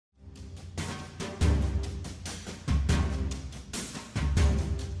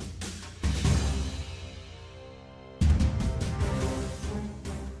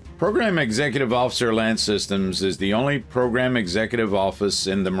Program Executive Officer Land Systems is the only program executive office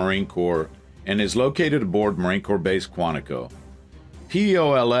in the Marine Corps and is located aboard Marine Corps Base Quantico.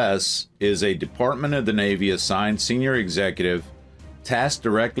 PEOLS is a Department of the Navy assigned senior executive tasked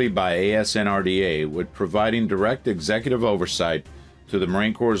directly by ASNRDA with providing direct executive oversight to the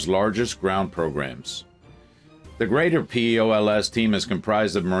Marine Corps' largest ground programs. The greater PEOLS team is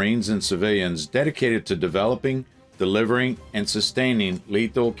comprised of Marines and civilians dedicated to developing, delivering, and sustaining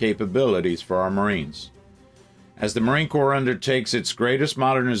lethal capabilities for our Marines. As the Marine Corps undertakes its greatest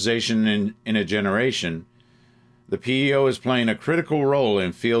modernization in a generation, the PEO is playing a critical role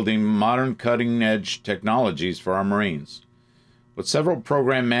in fielding modern cutting-edge technologies for our Marines, with several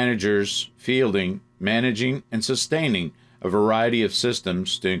program managers fielding, managing, and sustaining a variety of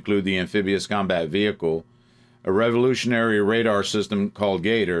systems to include the amphibious combat vehicle, a revolutionary radar system called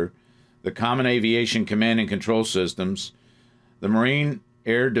Gator, the Common Aviation Command and Control Systems, the Marine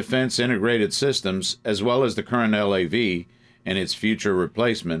Air Defense Integrated Systems, as well as the current LAV and its future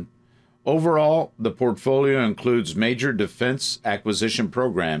replacement. Overall, the portfolio includes major defense acquisition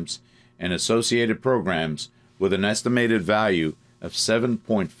programs and associated programs with an estimated value of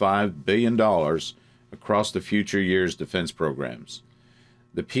 $7.5 billion across the future years' defense programs.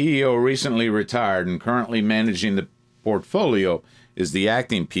 The PEO recently retired and currently managing the portfolio is the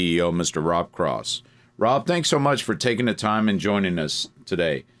acting PEO, Mr. Rob Cross. Rob, thanks so much for taking the time and joining us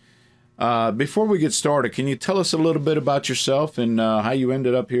today. Before we get started, can you tell us a little bit about yourself and how you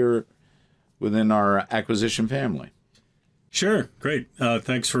ended up here within our acquisition family? Sure, great.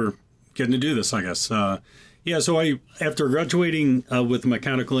 Thanks for getting to do this, I guess. So after graduating with a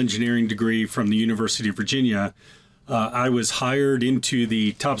mechanical engineering degree from the University of Virginia, I was hired into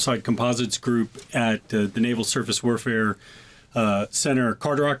the Topside Composites group at the Naval Surface Warfare Center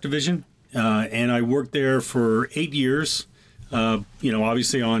Carter Rock Division, and I worked there for 8 years.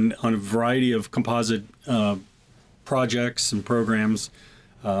 Obviously on a variety of composite projects and programs.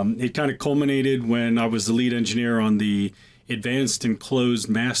 It kind of culminated when I was the lead engineer on the advanced and closed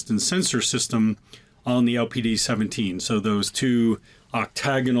mast and sensor system on the LPD-17. So those two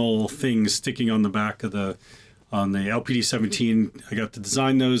octagonal things sticking on the back of the LPD-17, I got to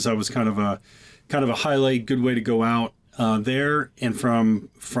design those. That was kind of a highlight, good way to go out there. And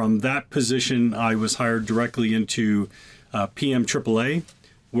from that position, I was hired directly into PM AAA,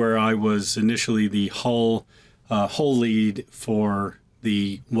 where I was initially the hull lead for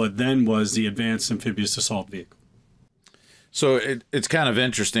what then was the Advanced Amphibious Assault Vehicle. So it's kind of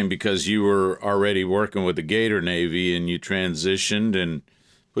interesting because you were already working with the Gator Navy and you transitioned and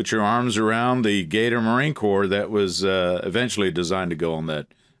put your arms around the Gator Marine Corps that was eventually designed to go on that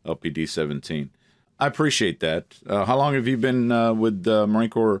LPD-17. I appreciate that. How long have you been with the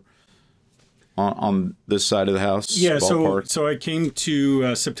Marine Corps on this side of the house? Yeah, so I came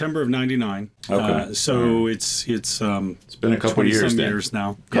to September of '99. Okay. It's been a couple years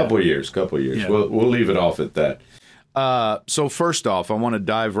now. Couple years. Yeah. We'll leave it off at that. So first off, I want to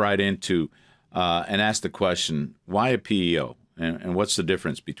dive right into and ask the question: why a PEO, and what's the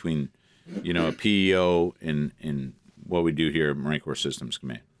difference between a PEO and what we do here at Marine Corps Systems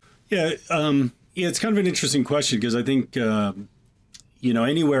Command? Yeah, it's kind of an interesting question because I think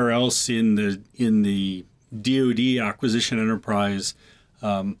anywhere else in the DoD acquisition enterprise,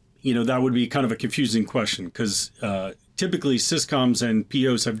 that would be kind of a confusing question because typically Syscoms and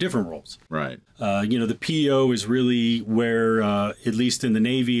PEOs have different roles. Right. The PEO is really where, at least in the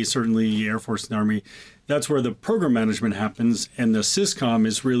Navy, certainly Air Force and Army, that's where the program management happens, and the Syscom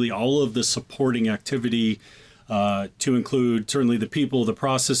is really all of the supporting activity to include certainly the people, the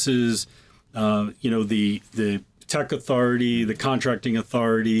processes, the tech authority, the contracting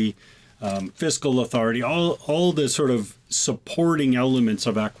authority, fiscal authority, all the sort of supporting elements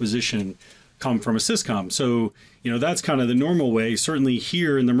of acquisition come from a Syscom. So, that's kind of the normal way. Certainly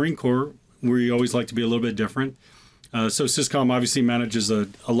here in the Marine Corps, we always like to be a little bit different. So Syscom obviously manages a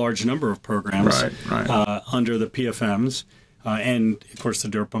large number of programs under the PFMs and, of course, the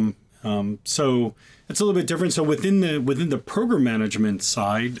DERPM. So it's a little bit different. So within the program management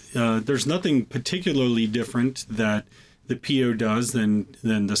side, there's nothing particularly different that the PEO does than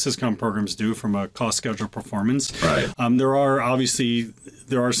the Syscom programs do from a cost, schedule, performance. Right. There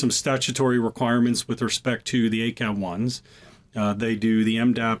are some statutory requirements with respect to the ACAB ones. The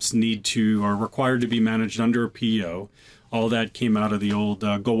MDAPs are required to be managed under a PEO. All that came out of the old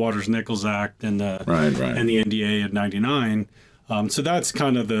Goldwaters-Nichols Act and the NDA of '99. So that's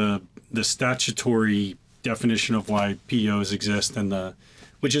kind of the statutory definition of why PEOs exist,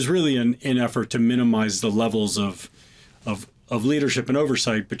 which is really an effort to minimize the levels of leadership and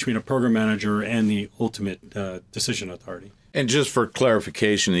oversight between a program manager and the ultimate decision authority. And just for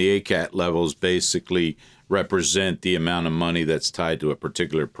clarification, the ACAT levels basically represent the amount of money that's tied to a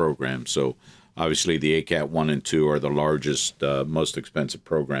particular program. So obviously the ACAT 1 and 2 are the largest, most expensive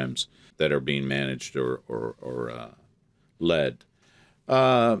programs that are being managed or led.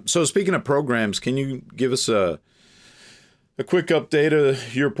 So speaking of programs, can you give us a quick update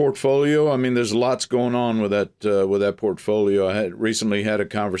of your portfolio? I mean, there's lots going on with that portfolio. I had recently had a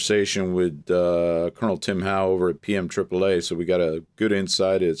conversation with Colonel Tim Howe over at PM AAA, so we got a good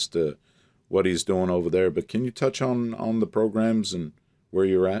insight as to what he's doing over there. But can you touch on the programs and where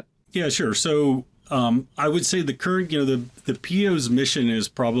you're at? Yeah, sure. So I would say the current, the PEO's mission is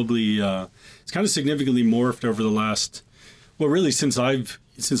probably it's kind of significantly morphed over the last, well, really since I've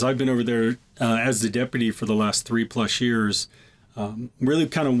been over there as the deputy for the last 3+ years. Really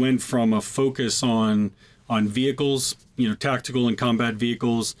kind of went from a focus on vehicles, tactical and combat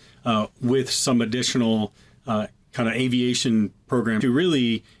vehicles, with some additional kind of aviation program to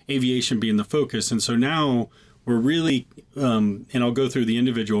really aviation being the focus. And so now we're really, and I'll go through the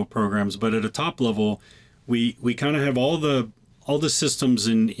individual programs, but at a top level, we kind of have all the systems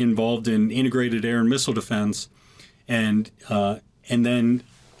involved in integrated air and missile defense, and then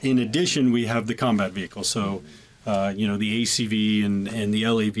in addition we have the combat vehicles. So the ACV and the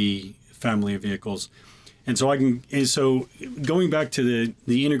LAV family of vehicles, and so going back to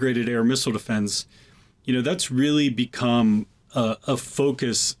the integrated air missile defense, that's really become a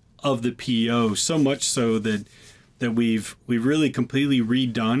focus of the PEO, so much so that we've really completely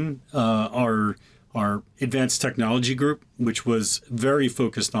redone our advanced technology group, which was very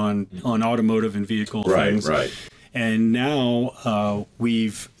focused on automotive and vehicle things. Right. And now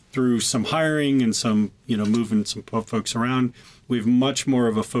we've, through some hiring and some moving some folks around, we've much more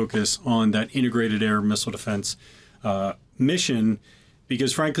of a focus on that integrated air missile defense mission.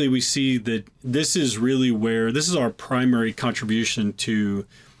 Because frankly, we see that this is our primary contribution to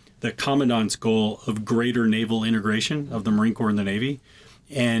the Commandant's goal of greater naval integration of the Marine Corps and the Navy.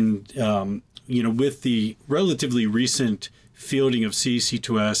 And, with the relatively recent fielding of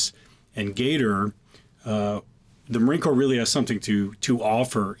CEC-2S and Gator, the Marine Corps really has something to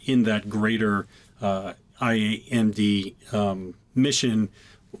offer in that greater IAMD mission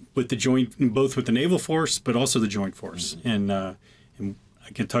with both with the Naval Force, but also the Joint Force. And I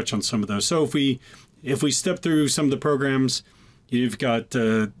can touch on some of those. So if we step through some of the programs, you've got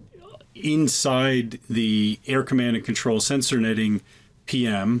inside the Air Command and Control Sensor Netting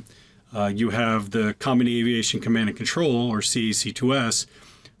PM, you have the Common Aviation Command and Control, or CAC-2S,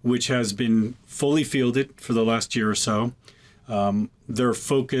 which has been fully fielded for the last year or so. Their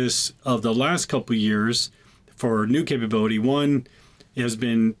focus of the last couple of years for new capability, one has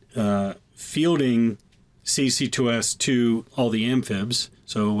been fielding CC-2S to all the amphibs,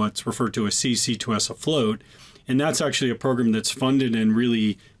 so what's referred to as CC-2S afloat, and that's actually a program that's funded and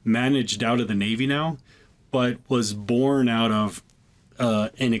really managed out of the Navy now, but was born out of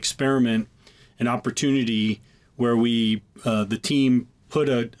an experiment, an opportunity where the team put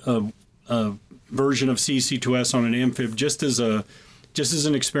a version of CC-2S on an amphib just as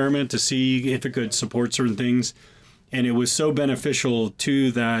an experiment to see if it could support certain things, and it was so beneficial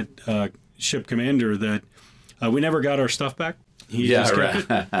to that ship commander that we never got our stuff back. He just kept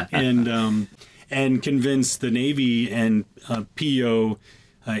it and convinced the Navy and PEO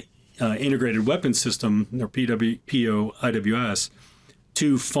Integrated Weapons System, or PEO IWS,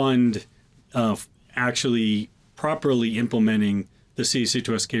 to fund actually properly implementing the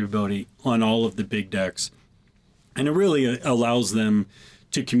CC-2S capability on all of the big decks. And it really allows them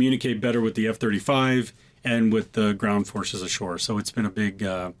to communicate better with the F-35 and with the ground forces ashore. So it's been a big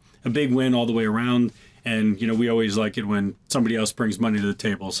win all the way around. And, we always like it when somebody else brings money to the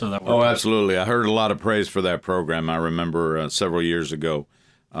table. So that. Oh, absolutely. I heard a lot of praise for that program. I remember several years ago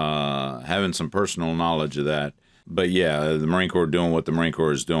having some personal knowledge of that. But yeah, the Marine Corps doing what the Marine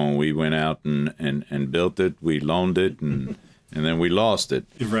Corps is doing. We went out and built it. We loaned it, and then we lost it.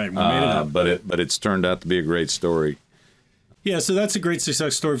 Right. We made it up. But it's turned out to be a great story. Yeah, so that's a great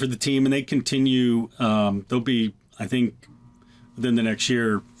success story for the team, and they continue. They'll be, I think, within the next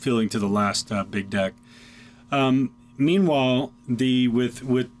year, fielding to the last big deck. Meanwhile, with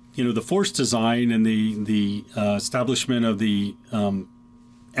the force design and the establishment of the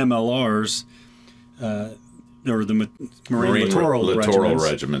MLRs, or the Marine Littoral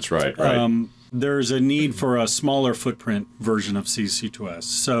Regiments, right. There's a need for a smaller footprint version of CC-2S.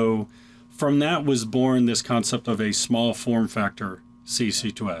 So from that was born this concept of a small form factor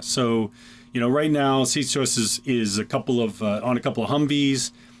CC-2S. So, right now CC-2S is on a couple of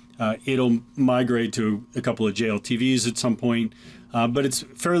Humvees. It'll migrate to a couple of JLTVs at some point. But it's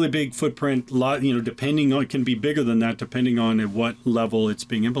fairly big footprint. Depending on, it can be bigger than that, depending on at what level it's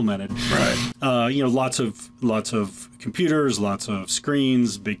being implemented. Right. Lots of computers, lots of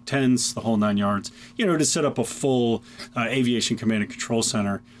screens, big tents, the whole 9 yards. To set up a full aviation command and control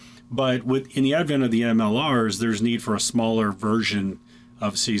center. But in the advent of the MLRs, there's need for a smaller version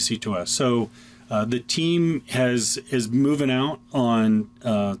of CC2S. So the team is moving out on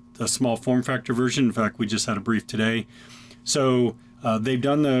a small form factor version. In fact, we just had a brief today. So they've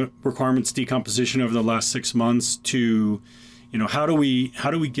done the requirements decomposition over the last 6 months to, how do we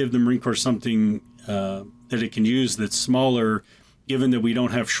give the Marine Corps something that it can use that's smaller, given that we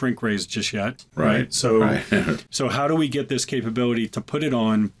don't have shrink rays just yet, right? So, right. So how do we get this capability to put it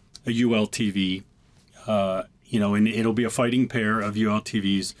on a ULTV? And it'll be a fighting pair of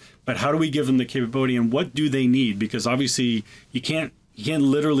ULTVs. But how do we give them the capability, and what do they need? Because obviously you can't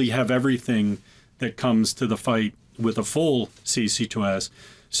literally have everything that comes to the fight with a full CC2S.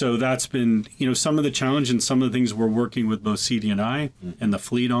 So that's been, some of the challenge, and some of the things we're working with both CD&I and the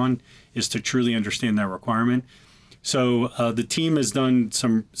fleet on is to truly understand that requirement. So the team has done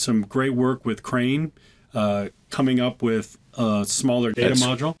some great work with Crane, coming up with a smaller data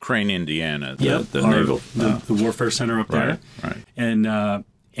module. Crane, Indiana, the naval, the Warfare Center up there, right.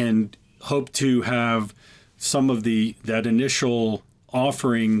 And hope to have some of that initial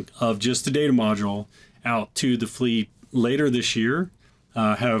offering of just the data module out to the fleet later this year.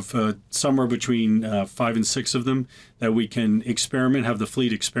 Have somewhere between 5 and 6 of them that we can experiment, have the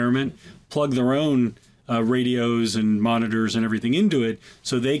fleet experiment, plug their own radios and monitors and everything into it,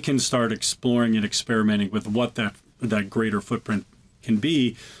 so they can start exploring and experimenting with what that greater footprint can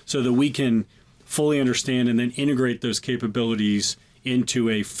be, so that we can fully understand and then integrate those capabilities into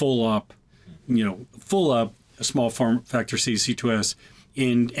a full up a small form factor CC2S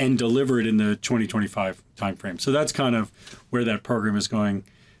and deliver it in the 2025 timeframe. So that's kind of where that program is going.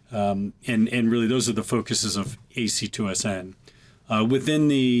 And really those are the focuses of AC2SN. Within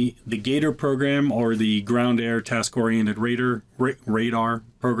the Gator program, or the Ground Air Task Oriented Radar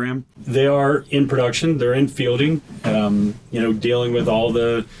program, they are in production. They're in fielding, dealing with all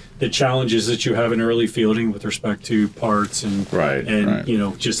the challenges that you have in early fielding with respect to parts and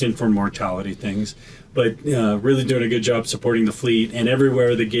just infant mortality things. But really doing a good job supporting the fleet. And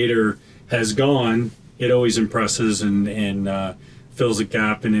everywhere the Gator has gone, it always impresses and fills a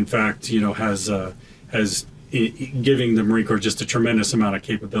gap. And in fact, has giving the Marine Corps just a tremendous amount of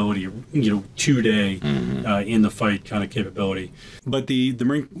capability, today in the fight kind of capability. But the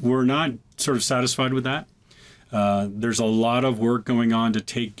Marine, we're not sort of satisfied with that. There's a lot of work going on to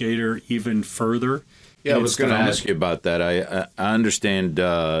take Gator even further. Yeah, I was going to ask you about that. I understand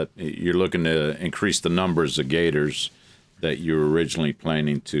you're looking to increase the numbers of Gators that you were originally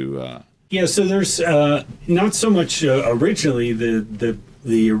planning to. Yeah, so there's not so much originally.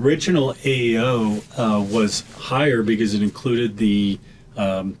 The original AAO was higher because it included the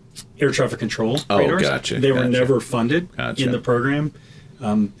air traffic control radars. Gotcha. They were never funded in the program.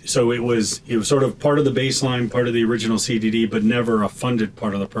 So it was sort of part of the baseline, part of the original CDD, but never a funded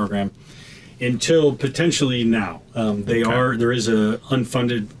part of the program until potentially now. There is an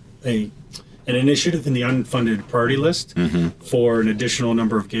initiative in the unfunded priority list for an additional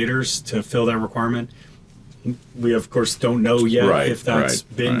number of Gators to fill that requirement. We, of course, don't know yet if that's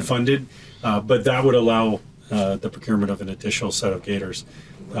been funded, but that would allow the procurement of an additional set of Gators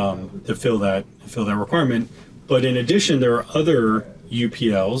to fill that requirement. But in addition, there are other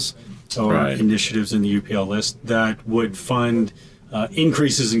UPLs or initiatives in the UPL list that would fund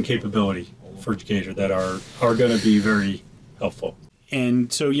increases in capability for Gator that are going to be very helpful.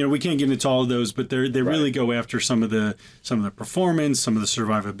 And so, we can't get into all of those, but they really go after some of the performance, some of the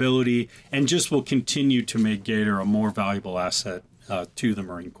survivability, and just will continue to make Gator a more valuable asset to the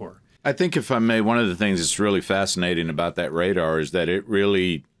Marine Corps. I think, if I may, one of the things that's really fascinating about that radar is that it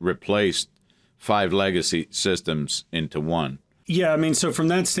really replaced 5 legacy systems into one. Yeah, I mean, so from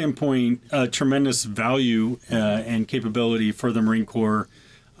that standpoint, tremendous value and capability for the Marine Corps.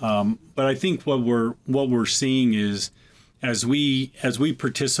 But I think what we're seeing is, as we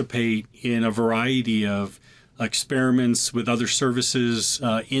participate in a variety of experiments with other services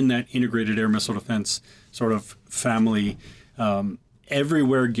in that integrated air missile defense sort of family,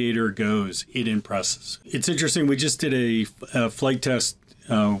 everywhere Gator goes, it impresses. It's interesting. We just did a flight test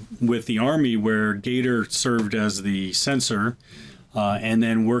with the Army where Gator served as the sensor, and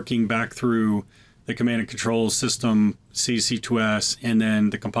then working back through the command and control system, CC2S, and then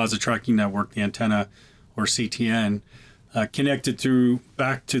the composite tracking network, the antenna, or CTN, connected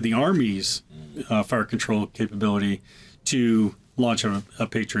back to the Army's fire control capability to launch a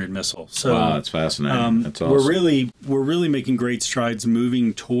Patriot missile. So wow, that's fascinating. That's awesome. We're really making great strides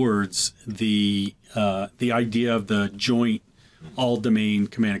moving towards the idea of the joint all-domain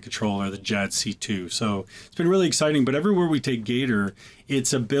command and control, or the JADC2. So it's been really exciting. But everywhere we take Gator,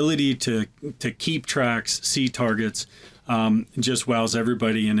 its ability to keep tracks, see targets, just wows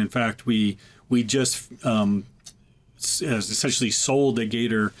everybody. And in fact, we just essentially sold a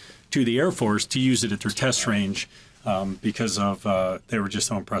Gator to the Air Force to use it at their test range. Because of they were just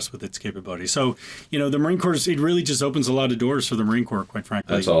so impressed with its capability. So, the Marine Corps, it really just opens a lot of doors for the Marine Corps, quite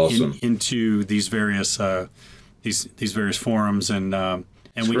frankly. That's awesome. Into these various these various forums, and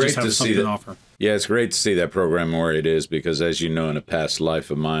we just have something to offer. Yeah, it's great to see that program where it is, because as you know, in a past life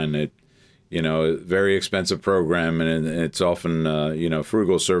of mine, it very expensive program, and it's often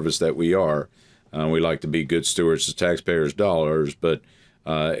frugal service that we are. We like to be good stewards of taxpayers' dollars, but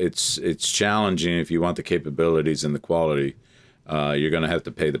it's challenging if you want the capabilities and the quality. You're going to have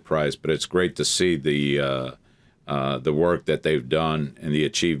to pay the price, but it's great to see the work that they've done and the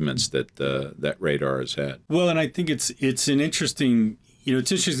achievements that that radar has had. Well, and I think it's an interesting,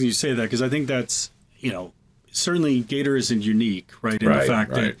 it's interesting you say that, because I think that's, certainly Gator isn't unique, right? In the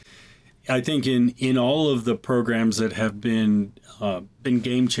fact that I think in all of the programs that have been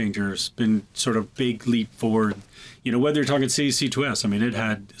game changers, been sort of big leap forward, whether you're talking CAC2S, I mean, it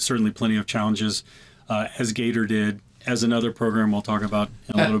had certainly plenty of challenges, as Gator did, as another program we'll talk about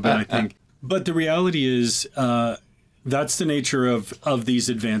in a little bit, I think. But the reality is, that's the nature of these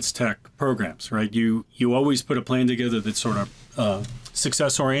advanced tech programs, right? You always put a plan together that's sort of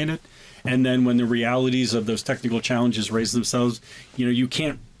success-oriented, and then when the realities of those technical challenges raise themselves, you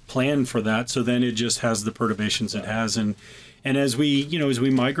can't plan for that, so then it just has the perturbations it has. And as we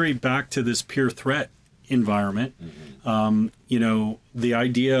migrate back to this pure threat environment, the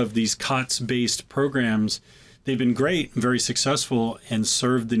idea of these COTS-based programs, they've been great, very successful, and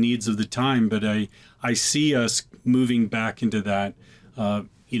served the needs of the time. But I see us moving back into that,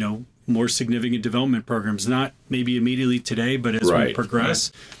 more significant development programs, not maybe immediately today, but as we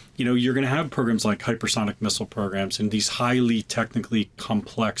progress, you're going to have programs like hypersonic missile programs and these highly technically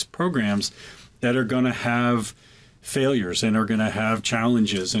complex programs that are going to have failures and are going to have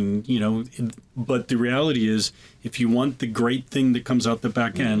challenges. And, but the reality is, if you want the great thing that comes out the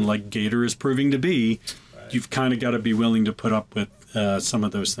back end, like Gator is proving to be, you've kind of got to be willing to put up with some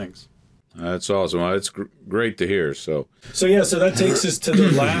of those things. That's awesome. Well, it's great to hear. So that takes us to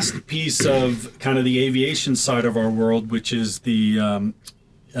the last piece of kind of the aviation side of our world, which is the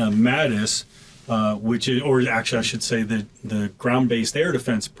MADIS, which is, or actually I should say the ground-based air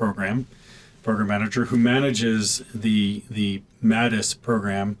defense program manager who manages the MADIS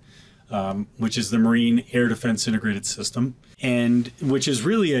program, which is the Marine Air Defense Integrated System, and which is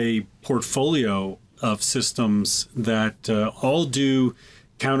really a portfolio of systems that all do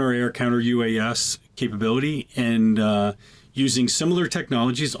counter-air, counter-UAS capability, and using similar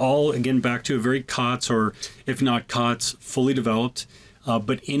technologies, all, again, back to a very COTS, or if not COTS, fully developed,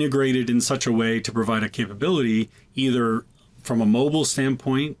 but integrated in such a way to provide a capability, either from a mobile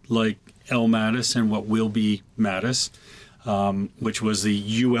standpoint, like LMADIS and what will be MADIS, which was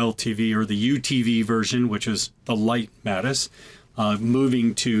the ULTV or the UTV version, which is the light MADIS,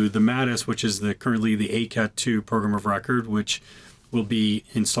 moving to the MADIS, which is currently the ACAT-2 program of record, which will be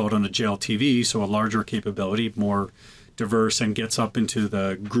installed on a JLTV, so a larger capability, more diverse, and gets up into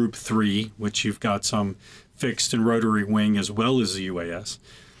the Group 3, which you've got some fixed and rotary wing as well as the UAS.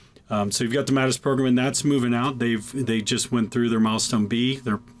 So you've got the MADIS program, and that's moving out. They just went through their milestone B.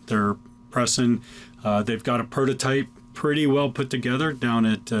 They're pressing. They've got a prototype pretty well put together down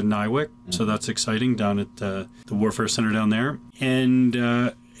at NIWC, so that's exciting, down at the Warfare Center down there. And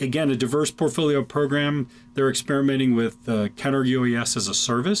again, a diverse portfolio program. They're experimenting with counter UAS as a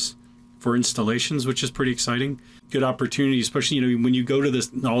service for installations, which is pretty exciting. Good opportunity, especially when you go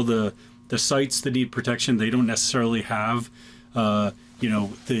to all the sites that need protection. They don't necessarily have the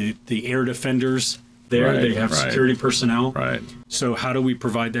air defenders there. They have security personnel. Right. So how do we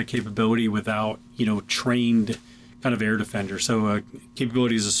provide that capability without trained kind of air defenders? So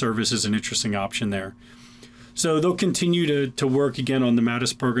capability as a service is an interesting option there. So they'll continue to work again on the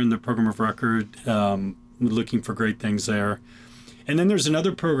MADIS program, the program of record, looking for great things there. And then there's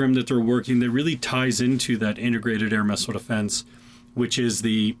another program that they're working that really ties into that integrated air missile defense, which is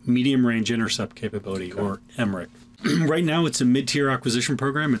the medium range intercept capability, or MRIC. Right now, it's a mid-tier acquisition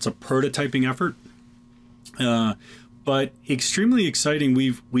program. It's a prototyping effort, but extremely exciting.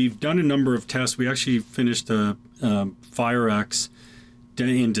 We've done a number of tests. We actually finished a FireX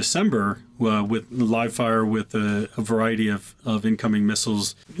in December with live fire with a variety of incoming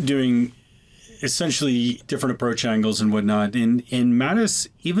missiles, doing essentially different approach angles and whatnot. In Mattis,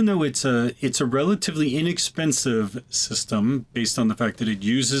 even though it's a relatively inexpensive system based on the fact that it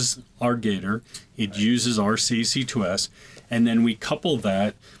uses our Gator, it uses our CAC2S, and then we couple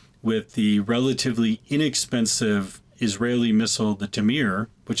that with the relatively inexpensive Israeli missile, the Tamir,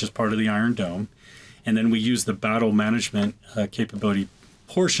 which is part of the Iron Dome, and then we use the battle management capability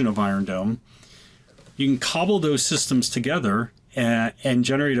portion of Iron Dome. You can cobble those systems together and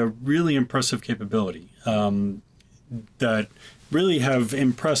generate a really impressive capability that really have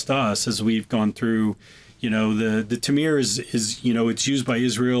impressed us as we've gone through. The Tamir is it's used by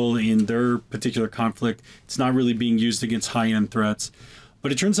Israel in their particular conflict. It's not really being used against high-end threats,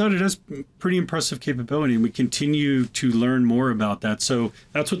 but it turns out it has pretty impressive capability, and we continue to learn more about that. So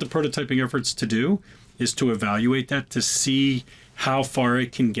that's what the prototyping efforts to do, is to evaluate that, to see how far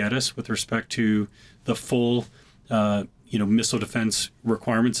it can get us with respect to the full missile defense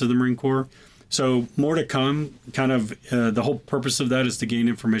requirements of the Marine Corps. So more to come. Kind of the whole purpose of that is to gain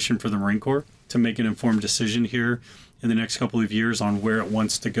information for the Marine Corps to make an informed decision here in the next couple of years on where it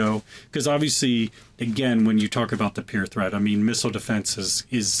wants to go. Because obviously, again, when you talk about the peer threat, I mean, missile defense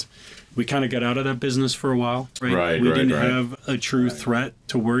is we kind of got out of that business for a while, right? We didn't have a true threat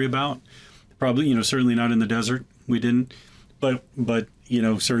to worry about. Probably, certainly not in the desert. We didn't. But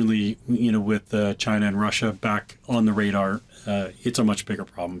certainly, with China and Russia back on the radar, it's a much bigger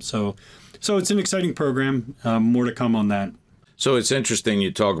problem. So it's an exciting program. More to come on that. So it's interesting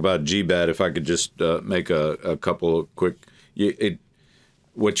you talk about GBAT. If I could just make a couple of quick,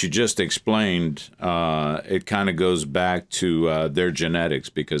 what you just explained, it kind of goes back to their genetics,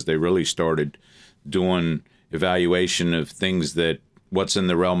 because they really started doing evaluation of things what's in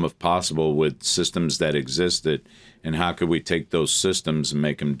the realm of possible with systems that existed, and how could we take those systems and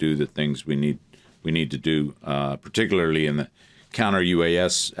make them do the things we need to do, particularly in the counter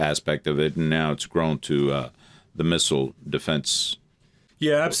UAS aspect of it. And now it's grown to the missile defense.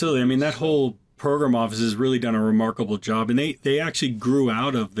 Yeah, absolutely. I mean, that whole program office has really done a remarkable job, and they actually grew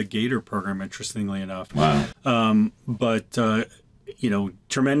out of the Gator program, interestingly enough. Wow.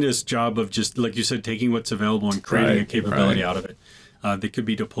 Tremendous job of just, like you said, taking what's available and creating a capability out of it that could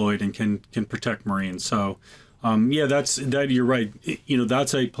be deployed and can protect Marines. So, you're right.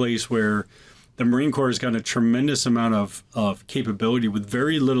 That's a place where the Marine Corps has gotten a tremendous amount of capability with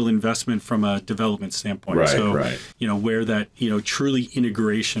very little investment from a development standpoint. Where that, truly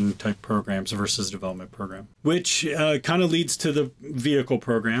integration type programs versus development program, which kind of leads to the vehicle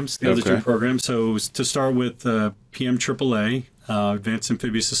programs, the other two programs. So to start with PM AAA, Advanced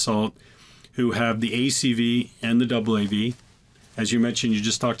Amphibious Assault, who have the ACV and the AAV. As you mentioned, you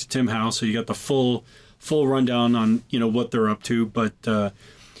just talked to Tim Howe, so you got the full rundown on what they're up to. But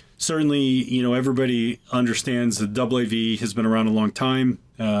certainly, everybody understands the AAV has been around a long time.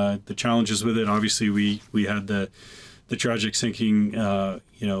 The challenges with it, obviously, we had the tragic sinking a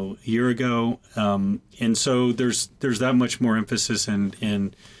year ago, and so there's that much more emphasis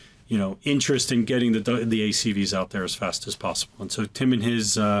and interest in getting the ACVs out there as fast as possible. And so Tim and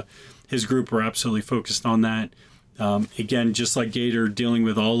his group are absolutely focused on that. Again, just like Gator, dealing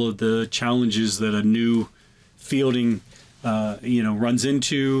with all of the challenges that a new fielding, runs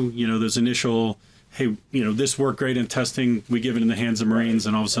into. Those initial, hey, this worked great in testing. We give it in the hands of Marines,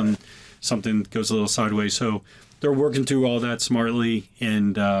 and all of a sudden something goes a little sideways. So they're working through all that smartly,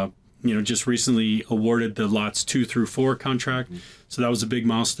 and just recently awarded the lots 2 through 4 contract. So that was a big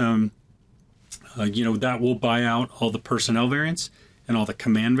milestone. That will buy out all the personnel variants and all the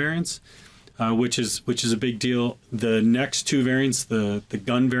command variants. Which is a big deal. The next 2 variants, the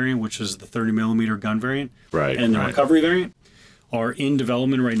gun variant, which is the 30 millimeter gun variant, and the recovery variant, are in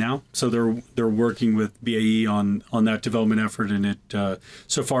development right now. So they're working with BAE on that development effort, and it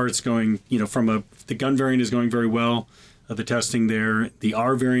so far it's going. The gun variant is going very well. The testing there. The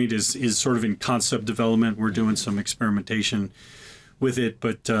R variant is sort of in concept development. We're doing some experimentation with it,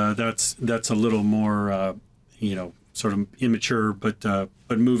 but that's a little more sort of immature, but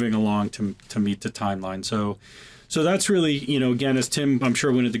moving along to meet the timeline. So that's really, again, as Tim, I'm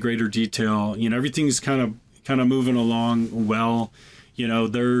sure, went into greater detail, everything's kind of moving along well.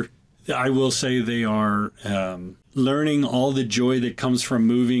 I will say they are learning all the joy that comes from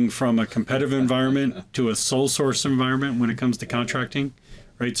moving from a competitive environment to a sole source environment when it comes to contracting,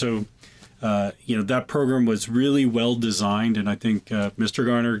 right? So, that program was really well designed, and I think Mr.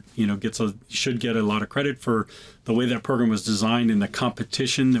 Garner, should get a lot of credit for the way that program was designed and the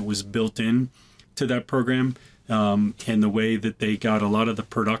competition that was built in to that program, and the way that they got a lot of the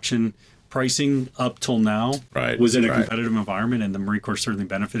production pricing up till now was in a competitive environment, and the Marine Corps certainly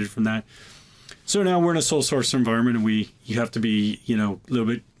benefited from that. So now we're in a sole source environment, and you have to be, a little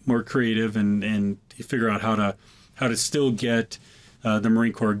bit more creative and figure out how to still get the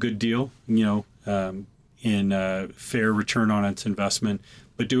Marine Corps a good deal, in a fair return on its investment,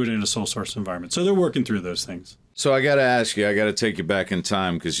 but do it in a sole source environment. So they're working through those things. So I got to ask you, I got to take you back in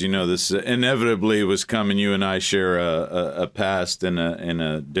time because, this inevitably was coming. You and I share a past in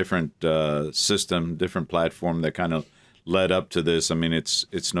a different system, different platform that kind of led up to this. I mean,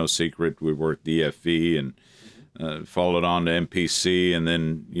 it's no secret. We worked DFE and followed on to MPC and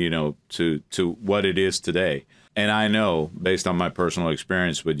then, to what it is today. And I know, based on my personal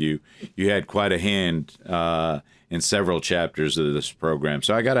experience with you, you had quite a hand in several chapters of this program.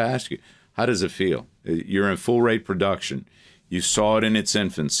 So I got to ask you, how does it feel? You're in full rate production. You saw it in its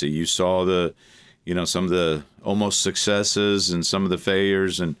infancy. You saw some of the almost successes and some of the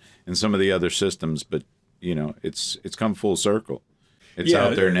failures and some of the other systems. But, it's come full circle. It's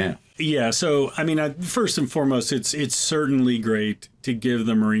out there now. Yeah. So, I mean, first and foremost, it's certainly great to give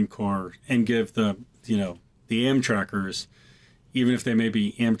the Marine Corps and give the Amtrackers, even if they may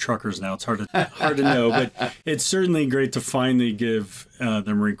be Amtruckers now, it's hard to know, but it's certainly great to finally give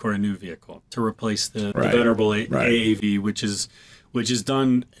the Marine Corps a new vehicle to replace the venerable AAV, which has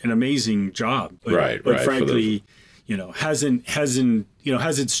done an amazing job, but frankly, has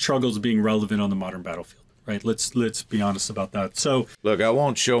its struggles being relevant on the modern battlefield. Right. Let's be honest about that. So look, I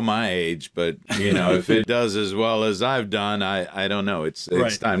won't show my age, but if it does as well as I've done, I don't know. It's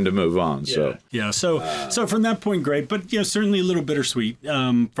time to move on. Yeah. So from that point, great, but certainly a little bittersweet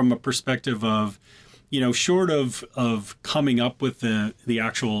from a perspective of, short of coming up with the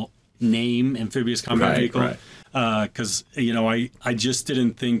actual name amphibious combat vehicle, because I just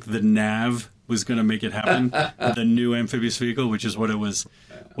didn't think the NAV was going to make it happen. The new amphibious vehicle, which is what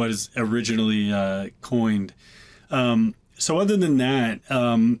is originally coined. So other than that,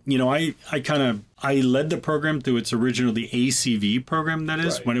 I led the program through its original, the ACV program, that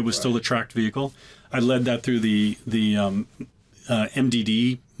is, when it was still a tracked vehicle. I led that through the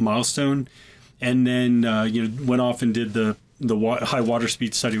MDD milestone, and then went off and did the high water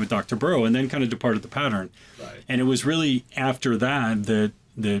speed study with Dr. Burrow, and then kind of departed the pattern. And it was really after that that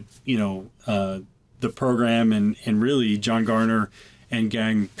the program and really John Garner and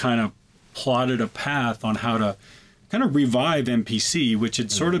gang kind of plotted a path on how to kind of revive MPC, which had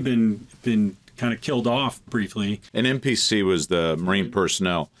sort of been kind of killed off briefly. And MPC was the Marine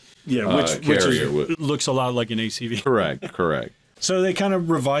Personnel which looks a lot like an ACV. Correct. So they kind of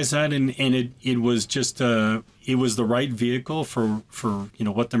revised that, and it was just it was the right vehicle for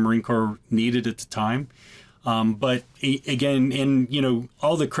what the Marine Corps needed at the time. But again, and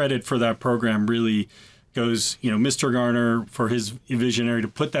all the credit for that program really goes, Mr. Garner for his visionary to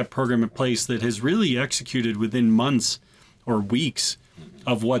put that program in place that has really executed within months or weeks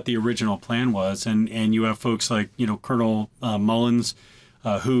of what the original plan was. And you have folks like, Colonel Mullins,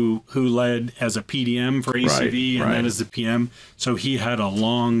 who led as a PDM for ACV and then as the PM. So he had a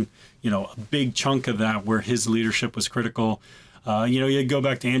long, a big chunk of that where his leadership was critical. You go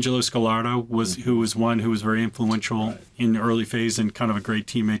back to Angelo Scalardo, who was one who was very influential in the early phase and kind of a great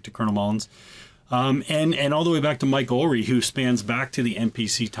teammate to Colonel Mullins. And all the way back to Mike Ulrey, who spans back to the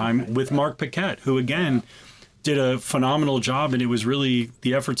MPC time with Mark Paquette, who again did a phenomenal job. And it was really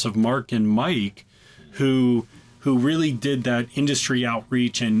the efforts of Mark and Mike who really did that industry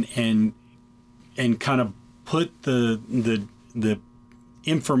outreach and kind of put the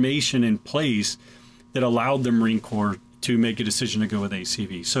information in place that allowed the Marine Corps to make a decision to go with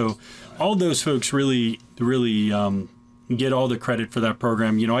ACV. So all those folks really get all the credit for that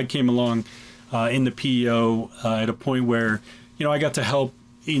program. I came along in the PEO at a point where, I got to help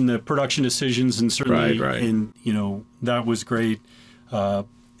in the production decisions, and certainly that was great,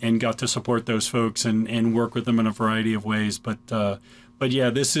 and got to support those folks and work with them in a variety of ways. But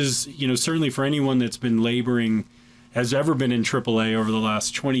yeah, this is, certainly for anyone that's been laboring, has ever been in AAA over the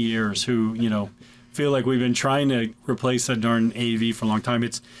last 20 years who, feel like we've been trying to replace that darn AV for a long time.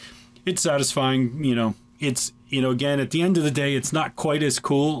 It's satisfying, it's, again, at the end of the day, it's not quite as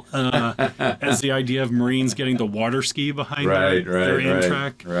cool as the idea of Marines getting the water ski behind their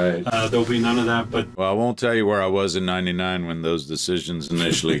Amtrak. There'll be none of that. But I won't tell you where I was in '99 when those decisions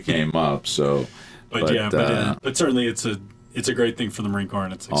initially came up. So, but certainly it's a great thing for the Marine Corps,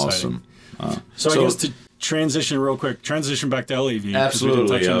 and it's exciting. Awesome. So I guess to transition back to LAV.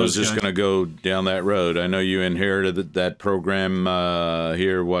 Absolutely. I was just going to go down that road. I know you inherited that program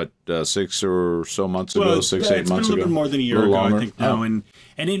here, 6 or so months ago, 8 months ago? It's been a little bit more than a year ago, I think now. And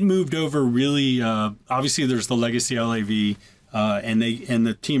it moved over really, obviously there's the legacy LAV, and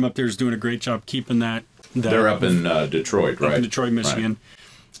the team up there is doing a great job keeping that. They're up in Detroit, right? Up in Detroit, Michigan.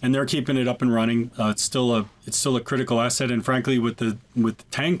 and they're keeping it up and running. It's still a critical asset, and frankly, with the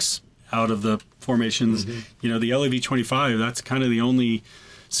tanks out of the formations, the LAV-25, that's kind of the only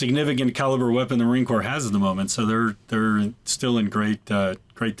significant caliber weapon the Marine Corps has at the moment. So they're still in great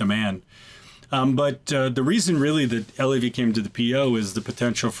demand. But the reason really that LAV came to the PEO is the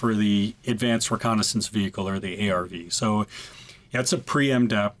potential for the Advanced Reconnaissance Vehicle, or the ARV. So that's a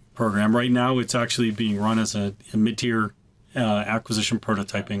pre-MDAP program. Right now, it's actually being run as a mid-tier acquisition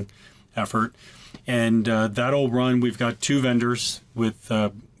prototyping effort. And that'll run, we've got 2 vendors with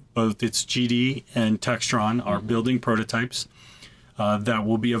both its GD and Textron are building prototypes that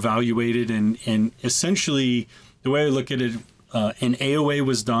will be evaluated. And essentially, the way I look at it, an AOA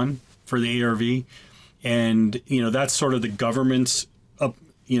was done for the ARV. And, that's sort of the government's,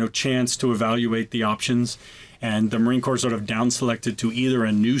 chance to evaluate the options. And the Marine Corps sort of down selected to either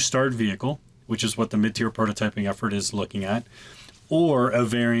a new start vehicle, which is what the mid-tier prototyping effort is looking at, or a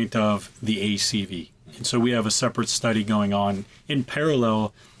variant of the ACV. And so we have a separate study going on in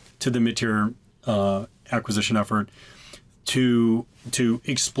parallel to the mid-tier acquisition effort to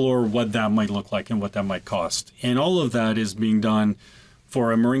explore what that might look like and what that might cost. And all of that is being done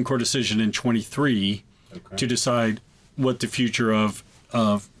for a Marine Corps decision in 23 to decide what the future of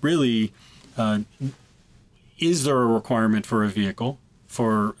really is there a requirement for a vehicle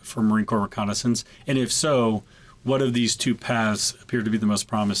for Marine Corps reconnaissance? And if so, what of these 2 paths appear to be the most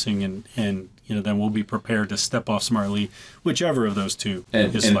promising? And then we'll be prepared to step off smartly, whichever of those 2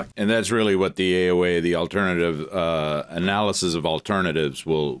 is selected. And that's really what the AOA, the alternative analysis of alternatives,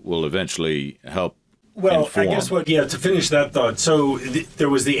 will eventually help inform. I guess to finish that thought, so there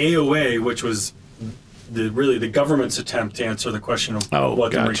was the AOA, which was the government's attempt to answer the question of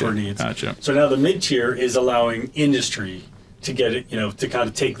what the Marine Corps needs. So now the mid-tier is allowing industry to get it, to kind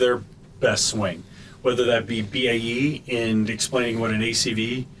of take their best swing, whether that be BAE in explaining what an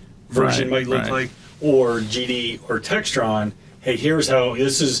ACV version might look like, or GD or Textron. Hey,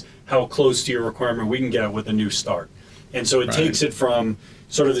 this is how close to your requirement we can get with a new start. And so it takes it from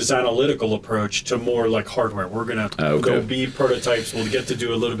sort of this analytical approach to more like hardware. We're going to go be prototypes. We'll get to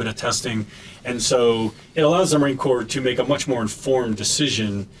do a little bit of testing. And so it allows the Marine Corps to make a much more informed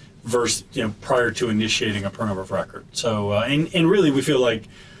decision versus, prior to initiating a program of record. So, and really we feel like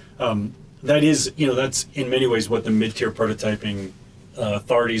that is, that's in many ways what the mid-tier prototyping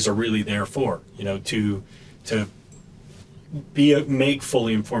authorities are really there for, to make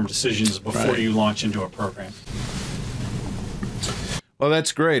fully informed decisions before you launch into a program. Well,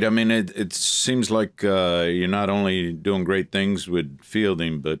 that's great. I mean, it seems like you're not only doing great things with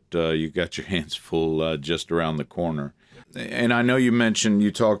fielding, but you got your hands full just around the corner. And I know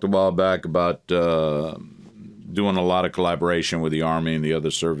you talked a while back about doing a lot of collaboration with the Army and the other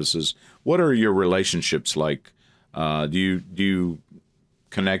services. What are your relationships like? Do you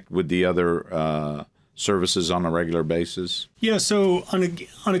connect with the other services on a regular basis? Yeah, so on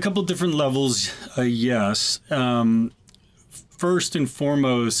a couple different levels, yes. First and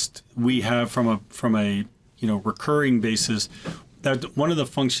foremost, we have from a recurring basis that one of the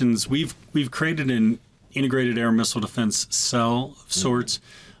functions we've created an integrated air missile defense cell of sorts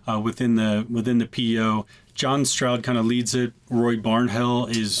within the PEO. John Stroud kind of leads it. Roy Barnhill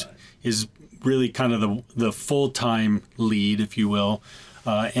is really kind of the full-time lead, if you will.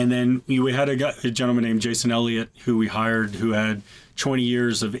 And then we had a gentleman named Jason Elliott who we hired who had 20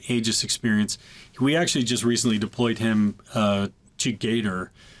 years of Aegis experience. We actually just recently deployed him to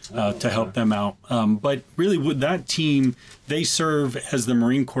Gator to help them out. But really with that team, they serve as the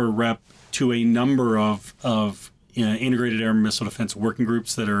Marine Corps rep to a number of integrated air missile defense working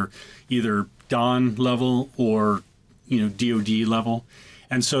groups that are either DON level or DOD level.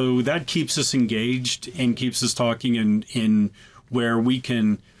 And so that keeps us engaged and keeps us talking in where we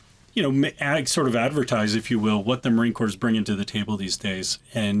can sort of advertise, if you will, what the Marine Corps is bringing to the table these days.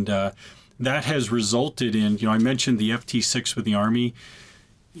 And that has resulted in, I mentioned the FT6 with the Army,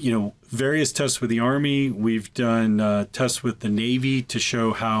 various tests with the Army. We've done tests with the Navy to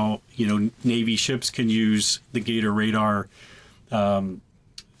show how, Navy ships can use the Gator radar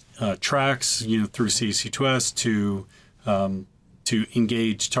tracks, through CAC2S to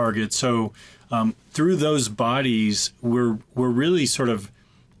engage targets. So through those bodies, we're really sort of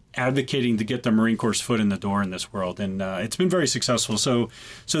advocating to get the Marine Corps' foot in the door in this world, and it's been very successful. So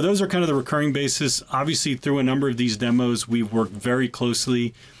those are kind of the recurring basis. Obviously, through a number of these demos, we've worked very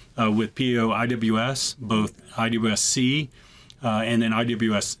closely with PEO IWS, both IWS-C and then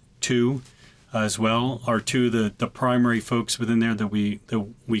IWS-2 as well, are two of the primary folks within there that we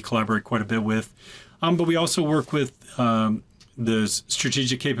collaborate quite a bit with. But we also work with the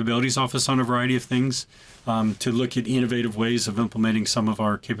Strategic Capabilities Office on a variety of things to look at innovative ways of implementing some of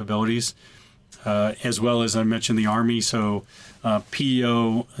our capabilities, as well as I mentioned the Army. So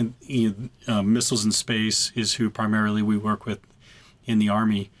PEO, Missiles in Space, is who primarily we work with in the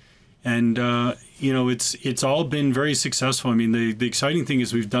Army. And, it's all been very successful. I mean, the exciting thing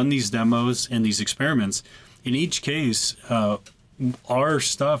is we've done these demos and these experiments. In each case, our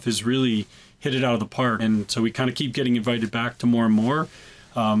stuff has really hit it out of the park. And so we kind of keep getting invited back to more and more.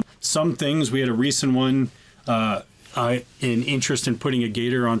 Some things, we had a recent one, an interest in putting a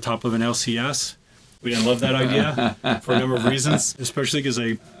gator on top of an LCS. We didn't love that idea for a number of reasons, especially because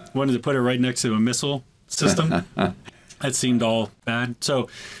I wanted to put it right next to a missile system. That seemed all bad. So,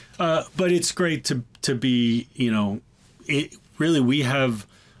 but it's great to be, we have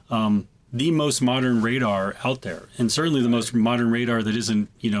the most modern radar out there, and certainly the most modern radar that isn't,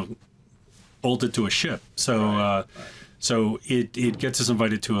 bolted to a ship. So, so it gets us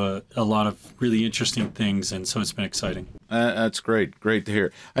invited to a lot of really interesting things, and so it's been exciting. That's great. Great to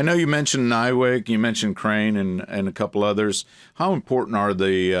hear. I know you mentioned NIWC, you mentioned Crane, and a couple others. How important are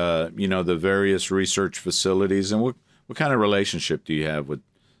the various research facilities, and what kind of relationship do you have with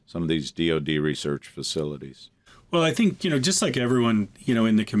some of these DoD research facilities? Well, I think, just like everyone,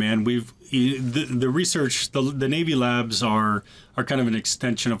 in the command, the research, the Navy labs are kind of an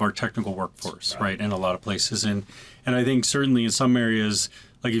extension of our technical workforce, right, in a lot of places. And I think certainly in some areas,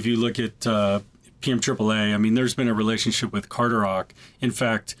 like if you look at PMAAA, I mean, there's been a relationship with Carderock. In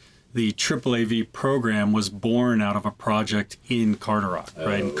fact, the AAAV program was born out of a project in Carderock,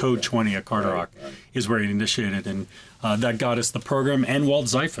 right? And Code 20 at Carderock is where it initiated. And that got us the program and Walt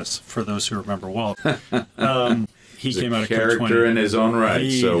Zeifus, for those who remember Walt. He came out of Code 20. Character in his own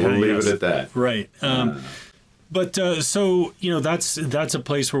right, so we'll leave it at that. Right. So that's a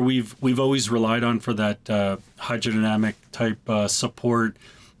place where we've always relied on for that hydrodynamic type support.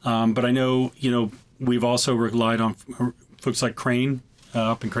 But I know, we've also relied on folks like Crane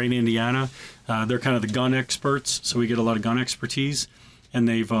up in Crane, Indiana. They're kind of the gun experts, so we get a lot of gun expertise. And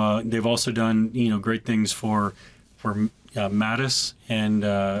they've also done great things for Mattis and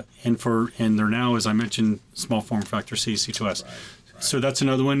they're now, as I mentioned, small form factor C2S. So that's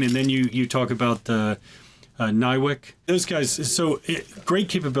another one. And then you talk about the NIWC. Those guys, great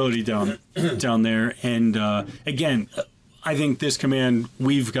capability down there. And again, I think this command,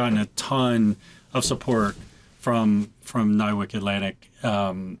 we've gotten a ton of support from NIWC Atlantic.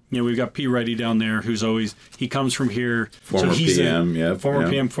 We've got P. Reddy down there, he comes from here. Former PM,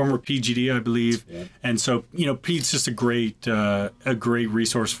 former PGD, I believe. Yeah. And so, Pete's just a great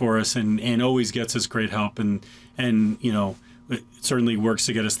resource for us and always gets us great help and it certainly works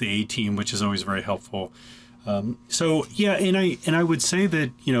to get us the A team, which is always very helpful. And I would say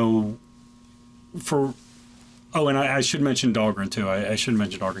that, I should mention Dahlgren too. I should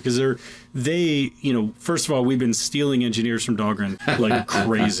mention Dahlgren because first of all, we've been stealing engineers from Dahlgren like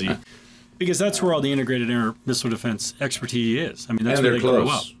crazy because that's where all the integrated air missile defense expertise is. I mean, that's where they grow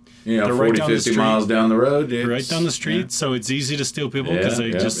up. They're 40, 50 miles down the road. Right down the street. So it's easy to steal people because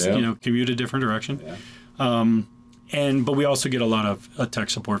they commute a different direction. Yeah. But we also get a lot of tech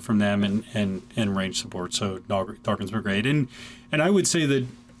support from them and range support. So Dahlgren's been great. And I would say that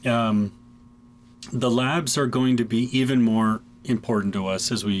the labs are going to be even more important to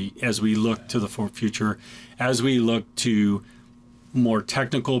us as we look to the future, as we look to more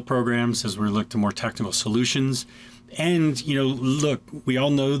technical programs, as we look to more technical solutions. And, look, we all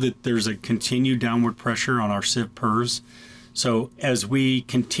know that there's a continued downward pressure on our civ PERS. So as we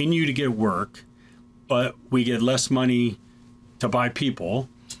continue to get work, but we get less money to buy people,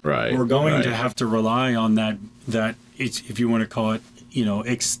 we're going to have to rely on that if you want to call it,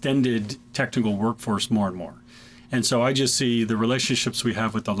 extended technical workforce more and more. And so I just see the relationships we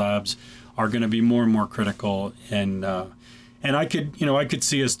have with the labs are going to be more and more critical. And I could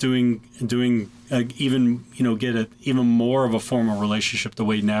see us doing even more of a formal relationship the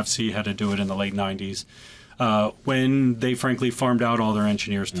way NAVSEA had to do it in the late 90s when they frankly farmed out all their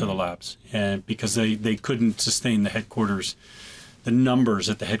engineers to the labs and because they couldn't sustain the numbers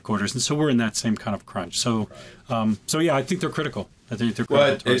at the headquarters. And so we're in that same kind of crunch. So I think they're critical. I think they're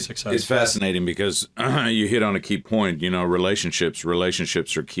critical to our success. It's fascinating because you hit on a key point. Relationships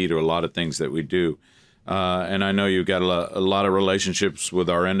are key to a lot of things that we do. And I know you've got a lot of relationships with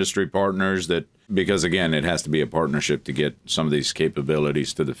our industry partners because again, it has to be a partnership to get some of these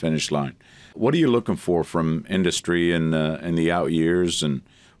capabilities to the finish line. What are you looking for from industry in the out years, and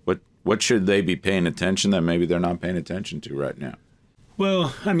what should they be paying attention that maybe they're not paying attention to right now?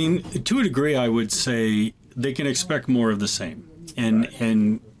 Well, I mean, to a degree, I would say they can expect more of the same.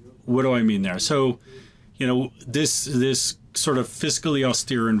 And what do I mean there? So, this sort of fiscally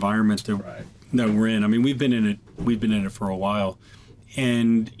austere environment that we're in. I mean, we've been in it for a while,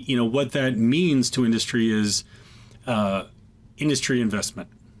 and what that means to industry is industry investment,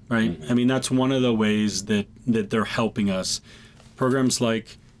 right? I mean, that's one of the ways that they're helping us. Programs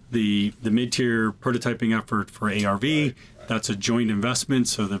like the mid-tier prototyping effort for ARV, that's a joint investment,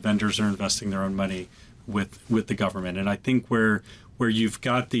 so the vendors are investing their own money with the government. And I think where you've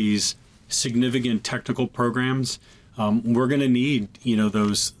got these significant technical programs, we're going to need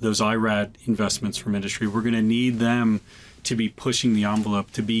those IRAD investments from industry. We're going to need them to be pushing the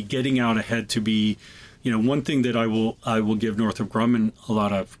envelope, to be getting out ahead, to be one thing that I will give Northrop Grumman a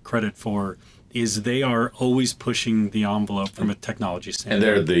lot of credit for is they are always pushing the envelope from a technology standpoint.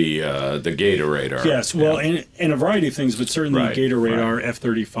 And they're the Gator radar. Yes, well, and a variety of things, but certainly Gator radar,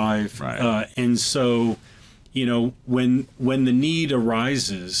 F-35. Right. And so, when the need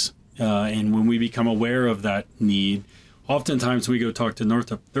arises and when we become aware of that need, oftentimes we go talk to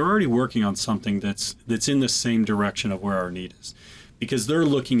Northrop. They're already working on something that's in the same direction of where our need is, because they're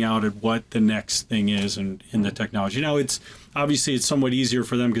looking out at what the next thing is in the technology. Now, it's obviously somewhat easier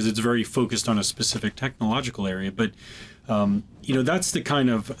for them because it's very focused on a specific technological area, but that's the kind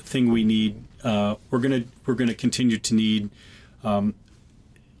of thing we need. We're gonna continue to need.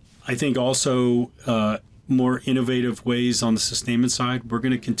 I think also more innovative ways on the sustainment side. We're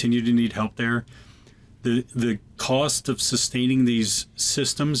going to continue to need help there. The cost of sustaining these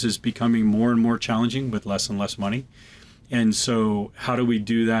systems is becoming more and more challenging with less and less money. And so how do we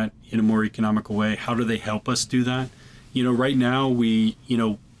do that in a more economical way? How do they help us do that? Right now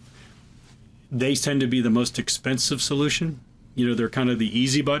they tend to be the most expensive solution. They're kind of the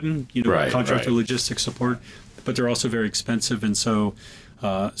easy button, contractor logistics support, but they're also very expensive. And so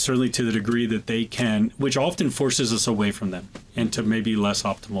certainly to the degree that they can, which often forces us away from them and to maybe less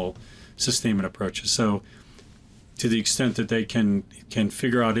optimal sustainment approaches. So to the extent that they can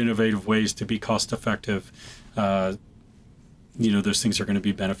figure out innovative ways to be cost effective, those things are going to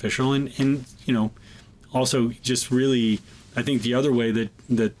be beneficial. And also just really, I think the other way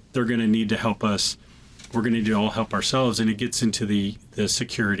that they're going to need to help us, we're going to need to all help ourselves, and it gets into the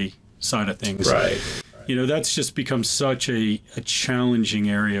security side of things. Right. That's just become such a challenging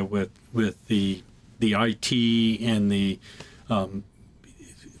area with the IT and the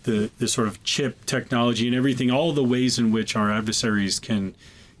sort of chip technology and everything, all the ways in which our adversaries can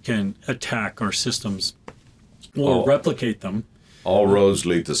attack our systems or replicate them. All roads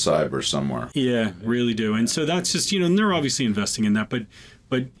lead to cyber somewhere. Yeah, really do. And so that's just, and they're obviously investing in that, but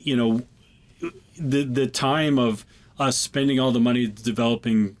the time of us spending all the money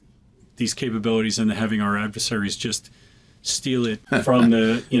developing these capabilities and having our adversaries just steal it from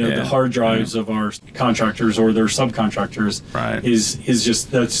the hard drives of our contractors or their subcontractors is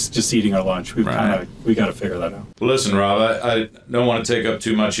just, that's just eating our lunch. We got to figure that out. Well, listen, Rob, I don't want to take up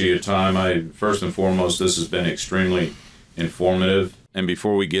too much of your time. First and foremost, this has been extremely informative. And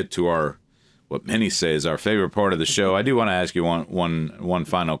before we get to what many say is our favorite part of the show, I do want to ask you one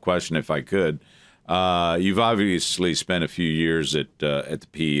final question, if I could. You've obviously spent a few years at the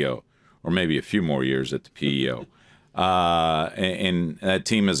PEO, or maybe a few more years at the PEO. And that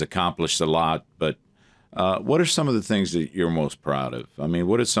team has accomplished a lot, but what are some of the things that you're most proud of? I mean,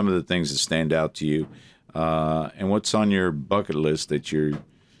 what are some of the things that stand out to you? And what's on your bucket list that you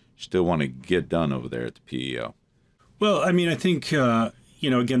still want to get done over there at the PEO? Well, I mean, I think,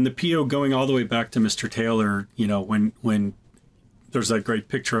 again, the PEO going all the way back to Mr. Taylor, when there's that great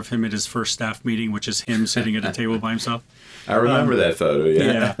picture of him at his first staff meeting, which is him sitting at a table by himself. I remember that photo,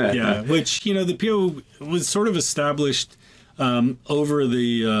 yeah. Which, the PEO was sort of established over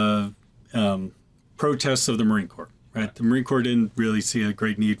the protests of the Marine Corps, right? The Marine Corps didn't really see a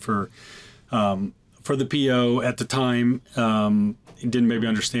great need for the PEO at the time. It didn't maybe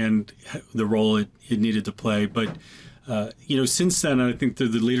understand the role it needed to play. But, since then, I think through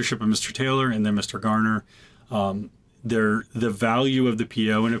the leadership of Mr. Taylor and then Mr. Garner, the value of the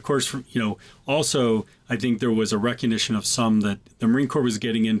PEO, and of course, also I think there was a recognition of some that the Marine Corps was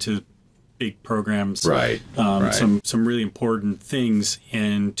getting into big programs, some really important things,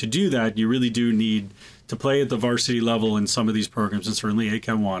 and to do that, you really do need to play at the varsity level in some of these programs, and certainly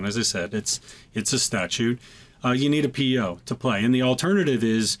ACAD-1, as I said, it's a statute. You need a PEO to play, and the alternative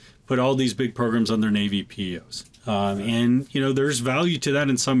is put all these big programs under Navy PEOs, and there's value to that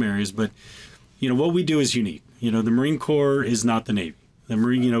in some areas, but what we do is unique. The Marine Corps is not the Navy. The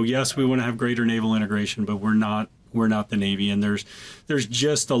Marine, yes, we want to have greater naval integration, but we're not the Navy. And there's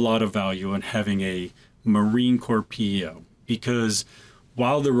just a lot of value in having a Marine Corps PEO, because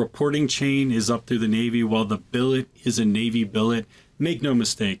while the reporting chain is up through the Navy, while the billet is a Navy billet, make no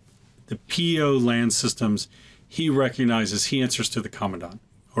mistake, the PEO Land Systems he recognizes he answers to the commandant,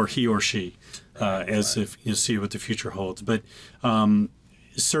 or he or she, as if you see what the future holds. But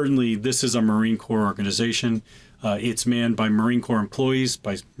certainly this is a Marine Corps organization. It's manned by Marine Corps employees,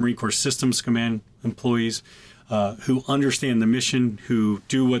 by Marine Corps Systems Command employees, who understand the mission, who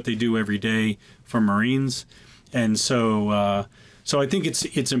do what they do every day for Marines. And so so I think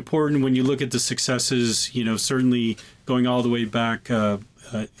it's important when you look at the successes, you know, certainly going all the way back,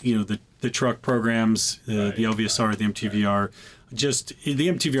 you know, the truck programs, the LVSR, the MTVR, just the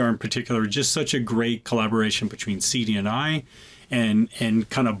MTVR in particular, just such a great collaboration between CD&I and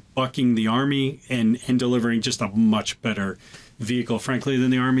kind of bucking the Army and delivering just a much better vehicle, frankly, than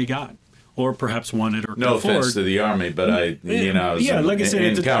the Army got, or perhaps wanted or no offense to the Army, but like I said,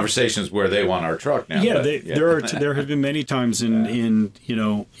 in conversations where they want our truck now. Yeah, there have been many times in you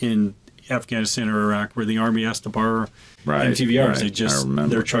know, in Afghanistan or Iraq where the Army asked to borrow MTVRs. They just,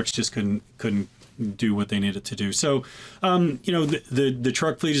 their trucks just couldn't do what they needed to do. So, you know, the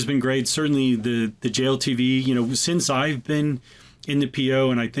truck fleet has been great. Certainly the JLTV, you know, since I've been in the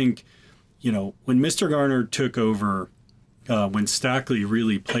PO, and I think, you know, when Mr. Garner took over, when Stackley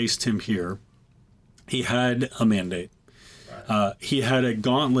really placed him here, he had a mandate. He had a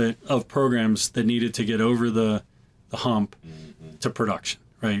gauntlet of programs that needed to get over the hump to production,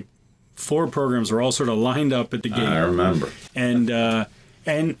 right? 4 programs were all sort of lined up at the gate. I remember. And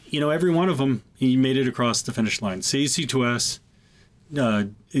you know, every one of them, he made it across the finish line. CEC2S,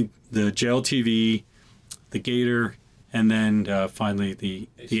 the JLTV, the Gator, and then finally the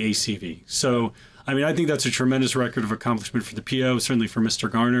ACV. So, I mean, I think that's a tremendous record of accomplishment for the PO, certainly for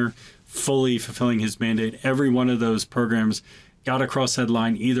Mr. Garner, fully fulfilling his mandate. Every one of those programs got across that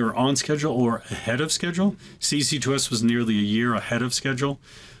line either on schedule or ahead of schedule. CEC2S was nearly a year ahead of schedule.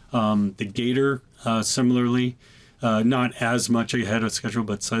 The Gator, similarly, not as much ahead of schedule,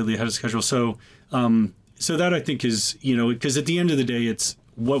 but slightly ahead of schedule. So, so that I think is, you know, because at the end of the day, it's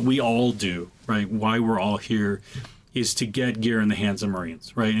what we all do, right? Why we're all here is to get gear in the hands of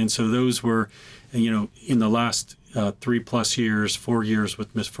Marines, right? And so those were, you know, in the last 3+ years, 4 years for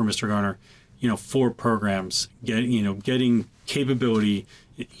Mr. Garner, you know, 4 programs, getting capability,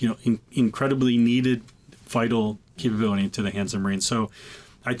 you know, incredibly needed, vital capability into the hands of Marines. So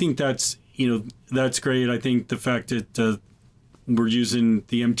I think that's, you know, that's great. I think the fact that we're using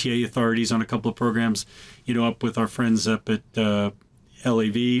the MTA authorities on a couple of programs, you know, up with our friends up at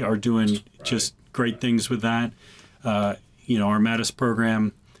LAV are doing just great things with that. You know, our Mattis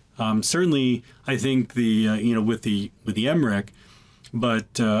program, certainly I think the, you know, with the MREC,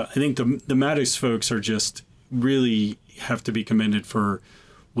 but I think the Mattis folks are just really have to be commended for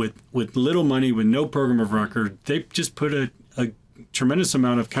with little money, with no program of record. They just put a tremendous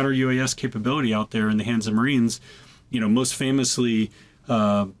amount of counter UAS capability out there in the hands of Marines, you know, most famously, you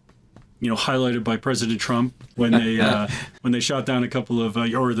know, highlighted by President Trump when they shot down a couple of,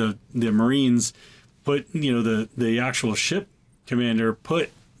 or the Marines put, you know, the actual ship commander put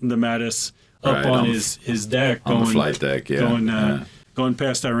the Mattis up on his deck, on the flight deck, going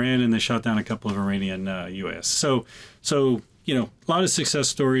past Iran, and they shot down a couple of Iranian UAS. So, you know, a lot of success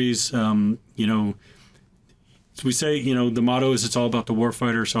stories, you know. We say, you know, the motto is it's all about the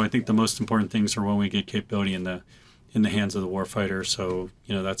warfighter. So I think the most important things are when we get capability in the hands of the warfighter. So,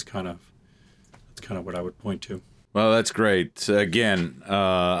 you know, that's kind of what I would point to. Well, that's great. Again,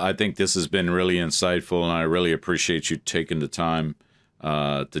 I think this has been really insightful, and I really appreciate you taking the time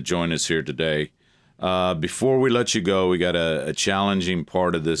to join us here today. Before we let you go, we got a challenging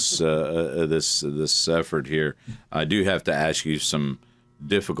part of this effort here. I do have to ask you some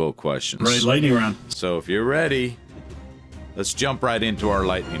difficult questions. Right, lightning round. So if you're ready, let's jump right into our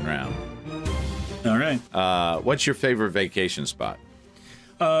lightning round. All right. What's your favorite vacation spot?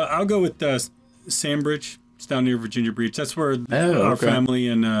 I'll go with Sandbridge. It's down near Virginia Beach. That's where our family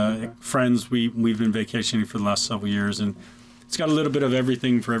and friends, we've been vacationing for the last several years, and it's got a little bit of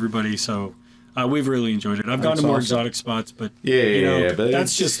everything for everybody. So we've really enjoyed it. I've gone to more exotic spots, but you know,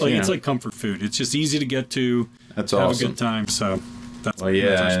 that's just like, it's like comfort food. It's just easy to get to. That's have awesome. a good time. So. That's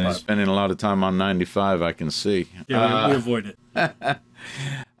and spending a lot of time on 95, I can see. Yeah, we avoid it. So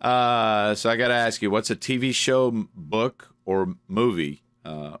I got to ask you, what's a TV show, book, or movie,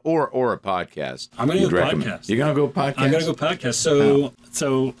 or a podcast? I'm going to go podcast. You're going to go podcast? I'm going to go podcast.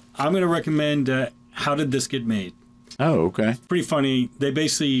 So I'm going to recommend How Did This Get Made? Oh, okay. Pretty funny. They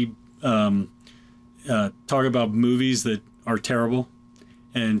basically talk about movies that are terrible.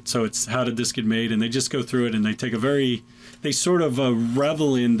 And so it's How Did This Get Made? And they just go through it, and they take they sort of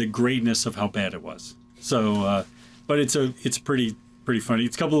revel in the greatness of how bad it was. So, but it's pretty funny.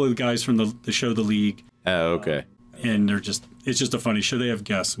 It's a couple of the guys from the show The League. Oh, okay. And it's just a funny show. They have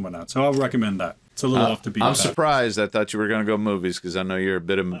guests and whatnot. So I'll recommend that. It's a little off the beat. I'm surprised. I thought you were going to go movies because I know you're a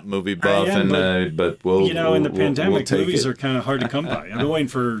bit of movie buff, but we'll in the pandemic, we'll movies are kind of hard to come by. I've been waiting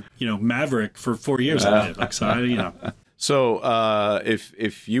for Maverick for 4 years. So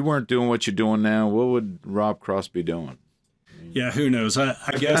if you weren't doing what you're doing now, what would Rob Cross be doing? Yeah, who knows? I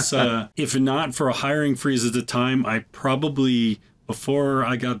guess if not for a hiring freeze at the time, I probably, before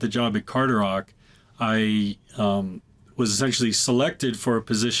I got the job at Carter Rock, I was essentially selected for a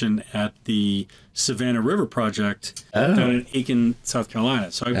position at the Savannah River Project down in Aiken, South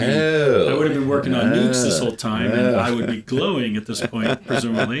Carolina. So I would have been working on nukes this whole time, and I would be glowing at this point,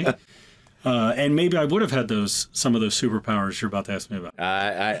 presumably. And maybe I would have had some of those superpowers you're about to ask me about.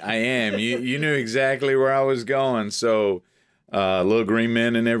 I am. You knew exactly where I was going. So little green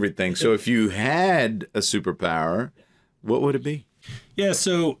men and everything. So if you had a superpower, what would it be? Yeah.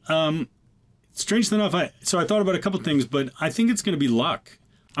 So strangely enough, I thought about a couple things, but I think it's going to be luck.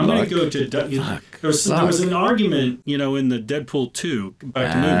 I'm going to go to luck. There was an argument, in the Deadpool 2,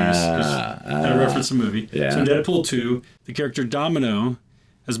 back to movies. I referenced a movie. Yeah. So in Deadpool 2, the character Domino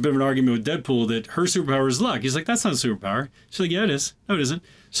has a bit of an argument with Deadpool that her superpower is luck. He's like, that's not a superpower. She's like, yeah, it is. No, it isn't.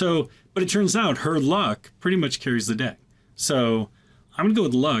 So, but it turns out her luck pretty much carries the day. So I'm going to go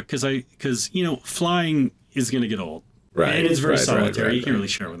with luck because flying is going to get old. Right. And it's very solitary. You can't really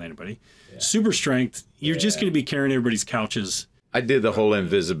share it with anybody. Yeah. Super strength, you're just going to be carrying everybody's couches. I did the whole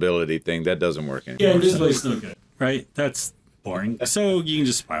invisibility thing. That doesn't work anymore. Yeah, invisibility's no good, right? That's boring. So you can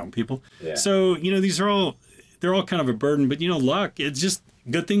just spy on people. Yeah. So, they're all kind of a burden, but luck, it's just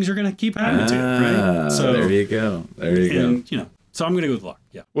good things are going to keep happening to you, right? So there you go. So I'm going to go with luck.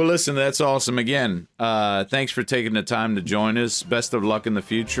 Yeah. Well, listen, that's awesome. Again, thanks for taking the time to join us. Best of luck in the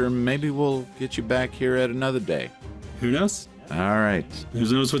future. Maybe we'll get you back here at another day. Who knows? All right. Who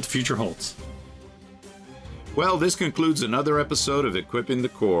knows what the future holds? Well, this concludes another episode of Equipping the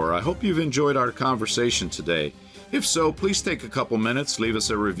Corps. I hope you've enjoyed our conversation today. If so, please take a couple minutes, leave us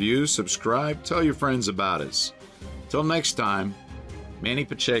a review, subscribe, tell your friends about us. Till next time, Manny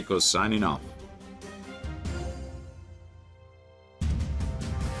Pacheco signing off.